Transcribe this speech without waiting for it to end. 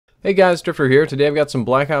Hey guys, Drifter here. Today I've got some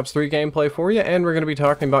Black Ops 3 gameplay for you, and we're going to be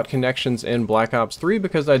talking about connections in Black Ops 3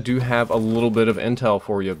 because I do have a little bit of intel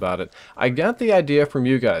for you about it. I got the idea from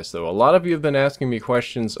you guys though. A lot of you have been asking me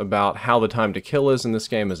questions about how the time to kill is in this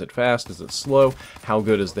game. Is it fast? Is it slow? How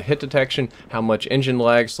good is the hit detection? How much engine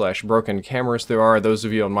lag / broken cameras there are? Those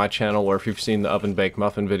of you on my channel, or if you've seen the Oven Baked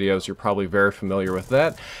Muffin videos, you're probably very familiar with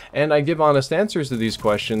that. And I give honest answers to these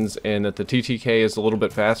questions in that the TTK is a little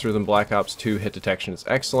bit faster than Black Ops 2, hit detection is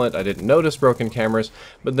excellent. I didn't notice broken cameras,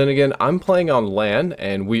 but then again, I'm playing on LAN,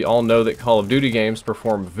 and we all know that Call of Duty games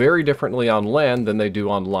perform very differently on LAN than they do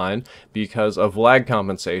online because of lag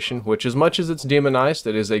compensation, which, as much as it's demonized,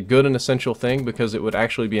 it is a good and essential thing because it would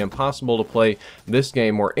actually be impossible to play this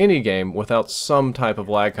game or any game without some type of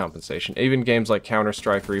lag compensation. Even games like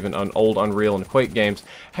Counter-Strike or even old Unreal and Quake games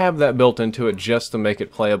have that built into it just to make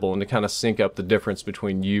it playable and to kind of sync up the difference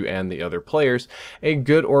between you and the other players. A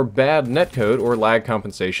good or bad netcode or lag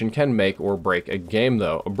compensation can make or break a game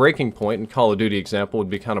though. A breaking point in Call of Duty example would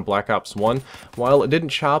be kind of Black Ops 1. While it didn't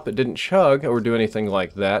chop, it didn't chug or do anything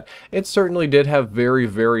like that, it certainly did have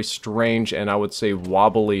very strange and I would say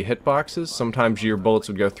wobbly hitboxes. Sometimes your bullets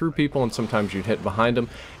would go through people and sometimes you'd hit behind them.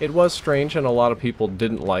 It was strange and a lot of people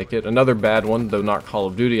didn't like it. Another bad one, though not Call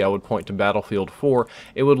of Duty, I would point to Battlefield 4.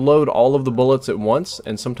 It would load all of the bullets at once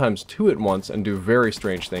and sometimes two at once and do very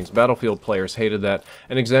strange things. Battlefield players hated that.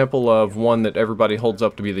 An example of one that everybody holds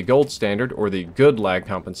up to be the gold standard or the good lag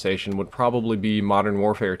compensation would probably be Modern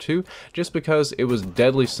Warfare 2, just because it was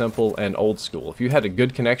deadly simple and old school. If you had a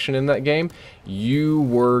good connection in that game, you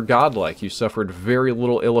were godlike. You suffered very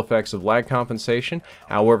little ill effects of lag compensation.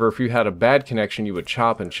 However, if you had a bad connection, you would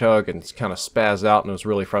chop and chug and kind of spaz out, and it was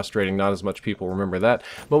really frustrating. Not as much people remember that,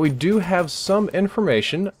 but we do have some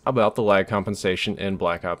information about the lag compensation in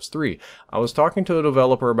Black Ops 3. I was talking to a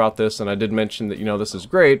developer about this, and I did mention that, this is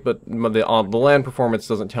great, but the LAN performance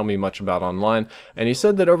doesn't tell me much about online, and he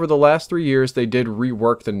said that over the last 3 years they did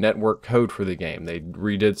rework the network code for the game. They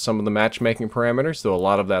redid some of the matchmaking parameters, though a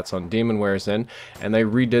lot of that's on Demonware's end, and they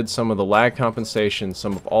redid some of the lag compensation,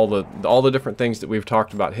 some of all the different things that we've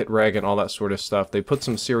talked about, hit reg and all that sort of stuff. They put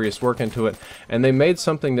some serious work into it, and they made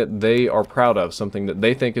something that they are proud of, something that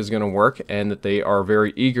they think is going to work, and that they are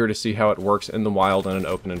very eager to see how it works in the wild in an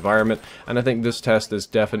open environment. And I think this test is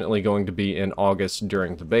definitely going to be in August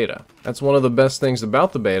during the beta. That's one of the best things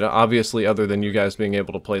about the beta, obviously, other than you guys being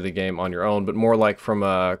able to play the game on your own, but more like from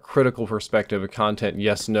a critical perspective, a content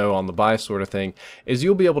yes, no on the buy sort of thing, is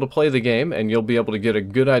you'll be able to play the game and you'll be able to get a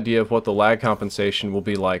good idea of what the lag compensation will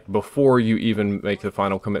be like before you even make the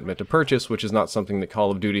final commitment to purchase, which is not something that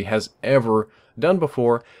Call of Duty has ever done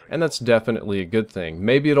before, and that's definitely a good thing.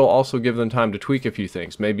 Maybe it'll also give them time to tweak a few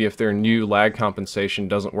things. Maybe if their new lag compensation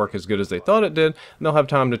doesn't work as good as they thought it did, they'll have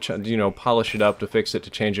time to polish it up, to fix it, to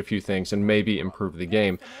change a few things, and maybe improve the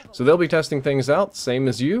game. So they'll be testing things out, same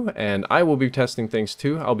as you, and I will be testing things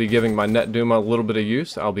too. I'll be giving my Netduma a little bit of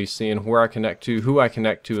use. I'll be seeing where I connect to, who I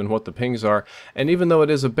connect to, and what the pings are. And even though it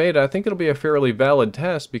is a beta, I think it'll be a fairly valid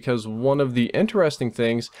test, because one of the interesting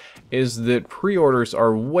things is that pre-orders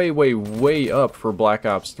are way up for Black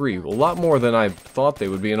Ops 3. A lot more than I thought they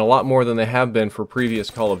would be, and a lot more than they have been for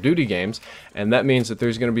previous Call of Duty games, and that means that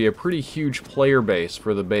there's going to be a pretty huge player base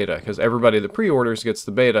for the beta, because everybody that pre-orders gets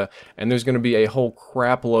the beta, and there's going to be a whole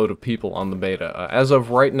crap load of people on the beta. As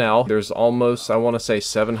of right now, there's almost, I want to say,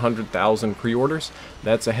 700,000 pre-orders.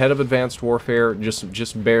 That's ahead of Advanced Warfare,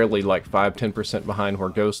 just barely, like 5-10% behind where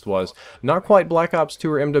Ghost was. Not quite Black Ops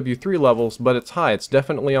 2 or MW3 levels, but it's high. It's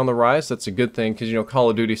definitely on the rise. That's a good thing, because Call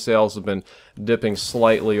of Duty sales have been dipping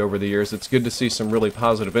slightly over the years. It's good to see some really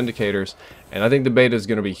positive indicators, and I think the beta is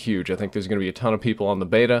going to be huge. I think there's going to be a ton of people on the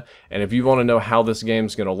beta, and if you want to know how this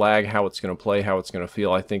game's going to lag, how it's going to play, how it's going to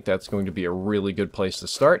feel, I think that's going to be a really good place to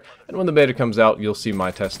start. And when the beta comes out, you'll see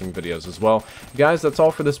my testing videos as well. Guys, that's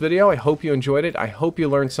all for this video. I hope you enjoyed it. I hope you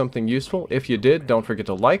learned something useful. If you did, don't forget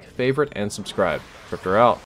to like, favorite, and subscribe. Drifter out.